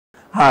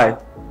Hi,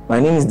 my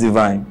name is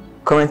Divine.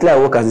 Currently, I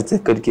work as a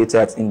tech educator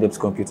at In-Depth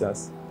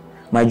Computers.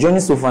 My journey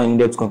so far in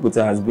In-Depth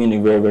Computer has been a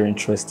very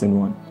interesting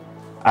one.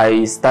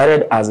 I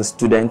started as a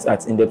student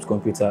at In-Depth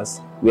Computers,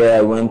 where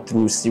I went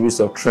through a series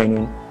of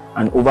training,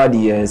 and over the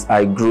years,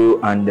 I grew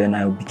and then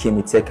I became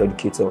a tech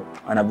educator.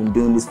 And I've been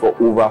doing this for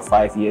over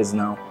 5 years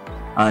now.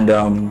 And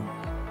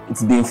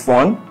it's been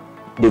fun.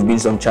 There have been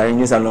some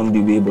challenges along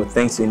the way, but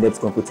thanks to In-Depth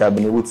Computer, I've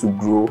been able to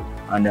grow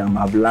and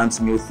I've learned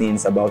new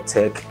things about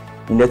tech.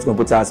 In-Depth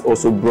Computer has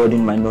also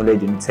broadened my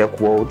knowledge in the tech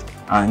world,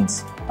 and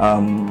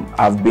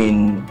I've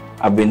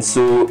been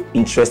so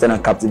interested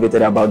and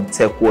captivated about the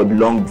tech world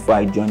long before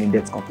I joined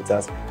In-Depth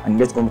Computers. And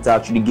In-Depth Computer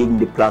actually gave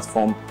me the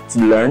platform to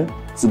learn,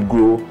 to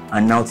grow,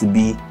 and now to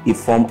be a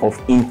form of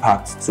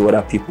impact to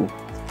other people.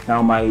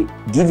 Now, my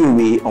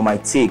giveaway or my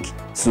take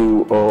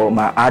to, or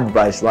my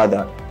advice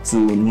rather, to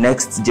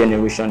next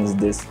generation is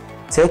this: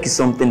 tech is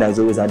something that is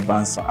always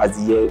advancing as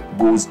the year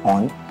goes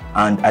on,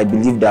 and I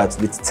believe that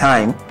with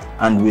time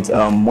and with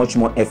much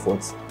more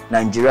effort,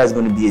 Nigeria is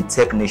going to be a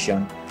tech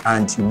nation,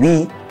 and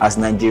we as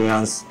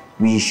Nigerians,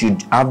 we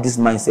should have this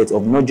mindset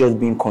of not just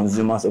being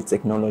consumers of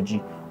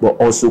technology, but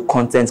also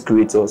content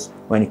creators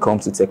when it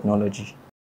comes to technology.